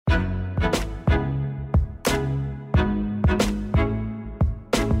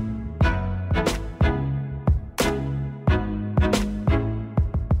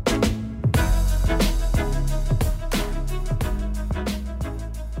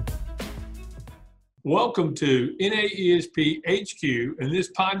Welcome to NAESP HQ and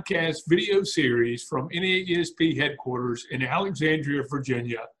this podcast video series from NAESP headquarters in Alexandria,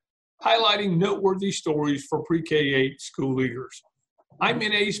 Virginia, highlighting noteworthy stories for pre-K-8 school leaders. I'm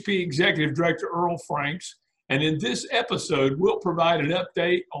NAESP Executive Director Earl Franks, and in this episode, we'll provide an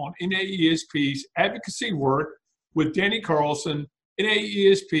update on NAESP's advocacy work with Danny Carlson,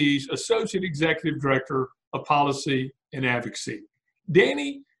 NAESP's Associate Executive Director of Policy and Advocacy.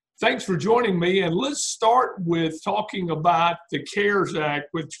 Danny, thanks for joining me, and let's start with talking about the CARES Act,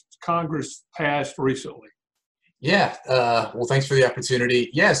 which Congress passed recently. Yeah, well, thanks for the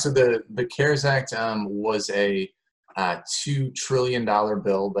opportunity. Yeah, so the CARES Act was a $2 trillion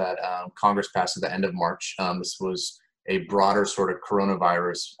bill that Congress passed at the end of March. This was a broader sort of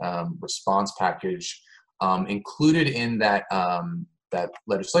coronavirus response package. Included in that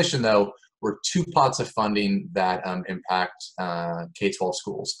legislation, though, were two pots of funding that impact K-12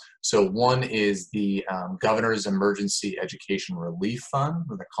 schools. So one is the Governor's Emergency Education Relief Fund,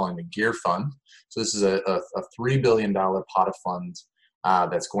 what they're calling the GEAR Fund. So this is a $3 billion pot of funds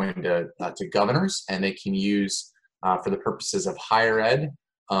that's going to governors, and they can use for the purposes of higher ed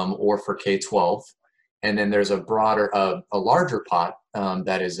or for K-12. And then there's a larger pot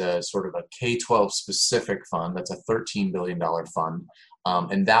that is a sort of a K-12 specific fund. That's a $13 billion fund.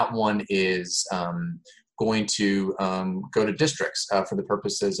 And that one is going to go to districts for the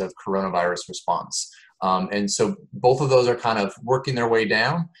purposes of coronavirus response. And so both of those are kind of working their way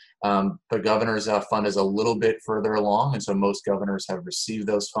down. The governor's fund is a little bit further along, and so most governors have received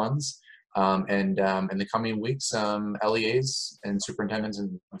those funds. And in the coming weeks, LEAs and superintendents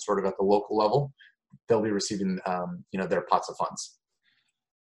and sort of at the local level, they'll be receiving their pots of funds.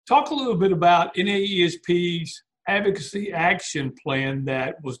 Talk a little bit about NAESP's advocacy action plan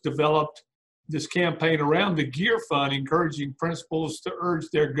that was developed this campaign around the GEAR Fund, encouraging principals to urge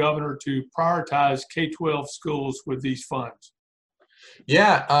their governor to prioritize K-12 schools with these funds.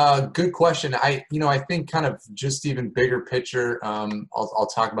 Yeah, good question. I think kind of just even bigger picture,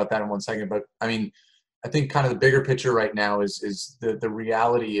 I'll talk about that in 1 second, but I mean, I think kind of the bigger picture right now is the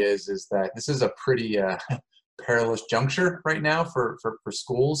reality is that this is a pretty perilous juncture right now for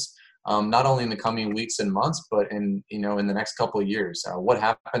schools. Not only in the coming weeks and months, but in the next couple of years. What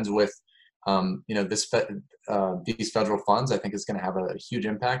happens with these federal funds, I think, is going to have a huge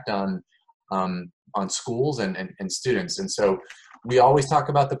impact on schools and students. And so we always talk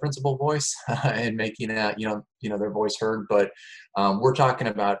about the principal voice and making their voice heard, but we're talking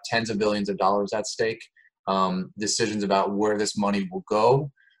about tens of billions of dollars at stake. Decisions about where this money will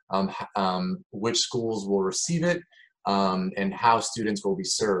go, which schools will receive it, and how students will be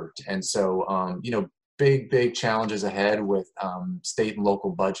served. And so, big challenges ahead with state and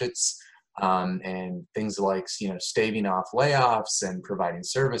local budgets and things like, staving off layoffs and providing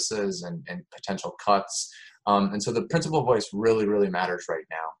services and potential cuts. And so the principal voice really, really matters right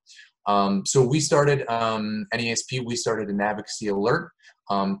now. So we started, NAESP, we started an advocacy alert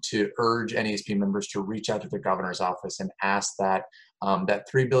to urge NAESP members to reach out to the governor's office and ask that that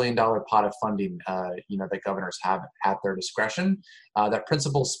 $3 billion pot of funding, that governors have at their discretion, that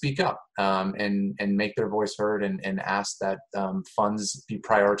principals speak up and make their voice heard and ask that funds be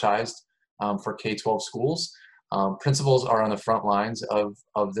prioritized for K-12 schools. Principals are on the front lines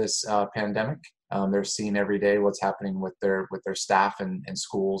of this pandemic. They're seeing every day what's happening with their staff and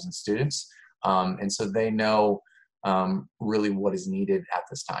schools and students, and so they know really what is needed at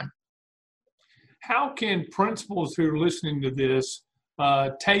this time. How can principals who are listening to this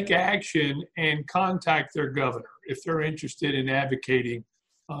take action and contact their governor if they're interested in advocating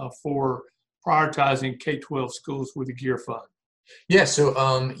for prioritizing K-12 schools with the GEAR Fund? Yeah, so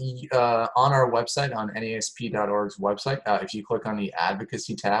on our website, on NAESP.org's website, if you click on the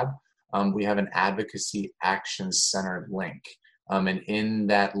Advocacy tab, we have an Advocacy Action Center link. And in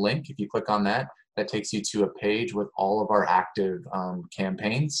that link, if you click on that, that takes you to a page with all of our active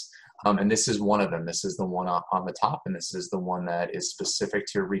campaigns. And this is one of them. This is the one on the top, and this is the one that is specific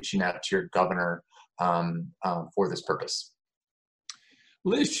to reaching out to your governor for this purpose.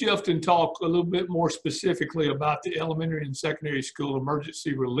 Let's shift and talk a little bit more specifically about the Elementary and Secondary School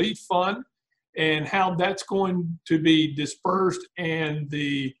Emergency Relief Fund and how that's going to be dispersed and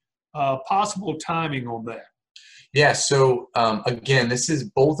the possible timing on that. Yeah, so again, this is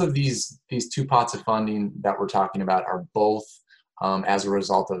both of these two pots of funding that we're talking about are both as a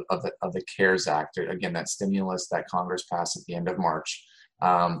result of the CARES Act. Again, that stimulus that Congress passed at the end of March.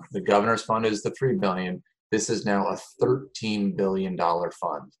 The governor's fund is the $3 billion. This is now a $13 billion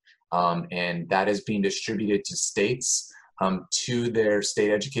fund, and that is being distributed to states to their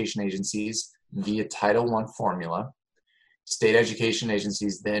state education agencies via Title I formula. State education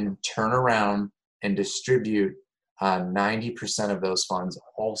agencies then turn around and distribute 90% of those funds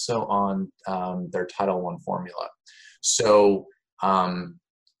also on their Title I formula. So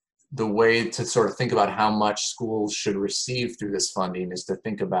the way to sort of think about how much schools should receive through this funding is to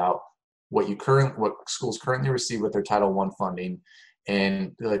think about what schools currently receive with their Title I funding,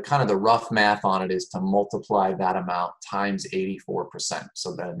 and kind of the rough math on it is to multiply that amount times 84%.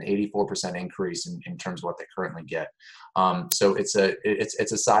 So that an 84% increase in terms of what they currently get. So it's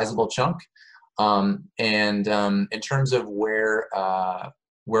a sizable chunk. In terms of where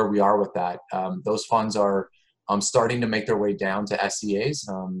we are with that, those funds are starting to make their way down to SEAs.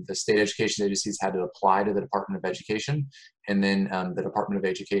 The state education agencies had to apply to the Department of Education, and then the Department of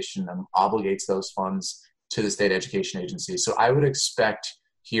Education obligates those funds to the state education agency. So I would expect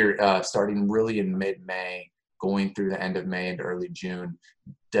here, starting really in mid-May, going through the end of May and early June,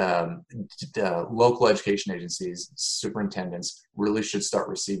 the local education agencies, superintendents, really should start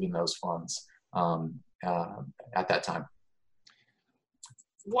receiving those funds at that time.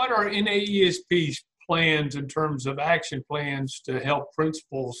 What are NAESP's plans in terms of action plans to help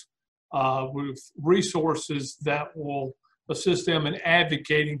principals with resources that will assist them in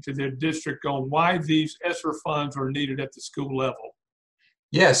advocating to their district on why these ESSER funds are needed at the school level?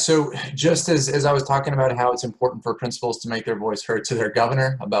 Yeah, so just as I was talking about how it's important for principals to make their voice heard to their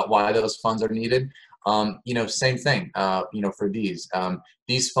governor about why those funds are needed, same thing, for these.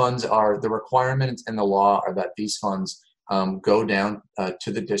 These funds are, the requirements in the law are that these funds go down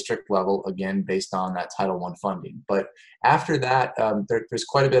to the district level, again, based on that Title I funding. But after that, there's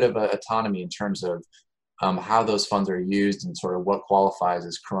quite a bit of autonomy in terms of how those funds are used and sort of what qualifies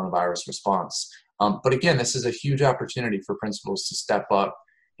as coronavirus response. But again, this is a huge opportunity for principals to step up,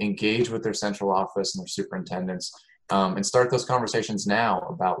 engage with their central office and their superintendents, and start those conversations now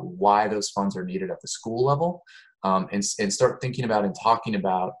about why those funds are needed at the school level, and start thinking about and talking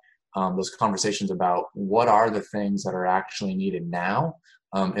about those conversations about what are the things that are actually needed now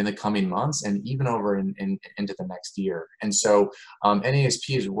in the coming months and even over into the next year. And so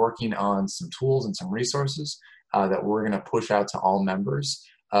NAESP is working on some tools and some resources that we're going to push out to all members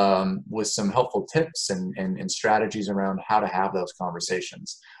with some helpful tips and strategies around how to have those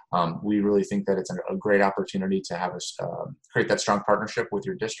conversations. We really think that it's a great opportunity to have create that strong partnership with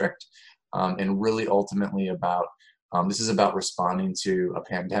your district, and really ultimately about this is about responding to a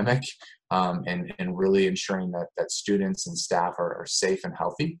pandemic, and really ensuring that students and staff are safe and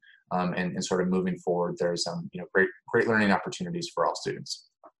healthy, and sort of moving forward. There's great learning opportunities for all students.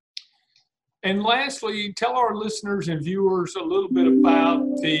 And lastly, tell our listeners and viewers a little bit about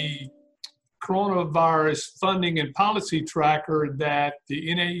the coronavirus funding and policy tracker that the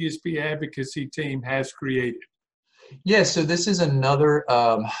NAESP advocacy team has created. Yeah, so this is another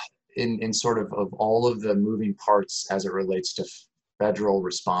in sort of all of the moving parts as it relates to federal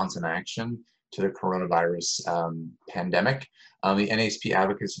response and action to the coronavirus pandemic. The NAESP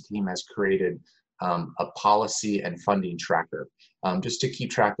advocacy team has created a policy and funding tracker, just to keep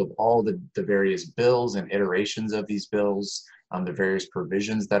track of all the various bills and iterations of these bills, the various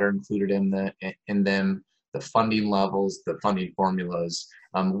provisions that are included in them, the funding levels, the funding formulas.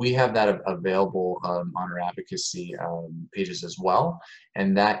 We have that available on our advocacy pages as well,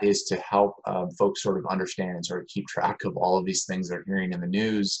 and that is to help folks sort of understand and sort of keep track of all of these things they're hearing in the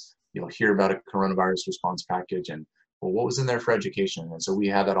news. You'll hear about a coronavirus response package and, well, what was in there for education? And so we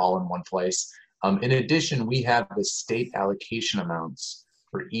have that all in one place. In addition, we have the state allocation amounts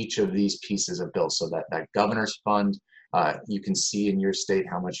for each of these pieces of bills. So that governor's fund, you can see in your state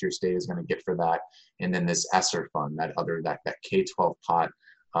how much your state is going to get for that. And then this ESSER fund, that K-12 pot,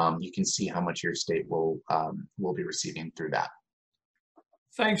 you can see how much your state will be receiving through that.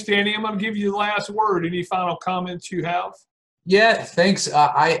 Thanks, Danny. I'm going to give you the last word. Any final comments you have? Yeah, thanks.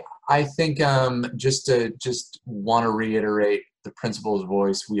 I think just want to reiterate the principal's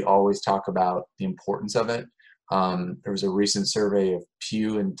voice. We always talk about the importance of it. There was a recent survey of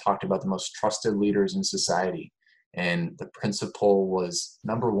Pew and talked about the most trusted leaders in society, and the principal was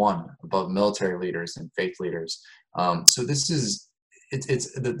 #1 above military leaders and faith leaders. So this is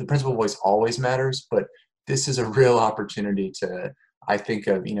the principal voice always matters, but this is a real opportunity to, I think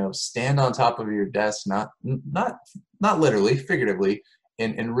of, stand on top of your desk, not literally, figuratively,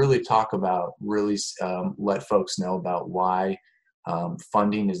 and really talk about, really let folks know about why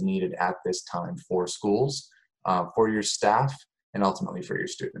funding is needed at this time for schools, for your staff, and ultimately for your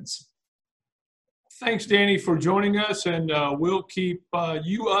students. Thanks, Danny, for joining us, and we'll keep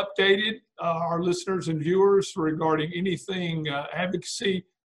you updated, our listeners and viewers, regarding anything advocacy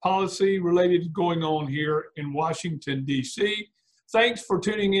policy related going on here in Washington, D.C. Thanks for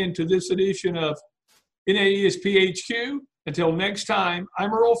tuning in to this edition of NAESP HQ. Until next time,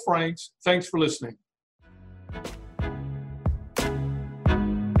 I'm Earl Franks. Thanks for listening.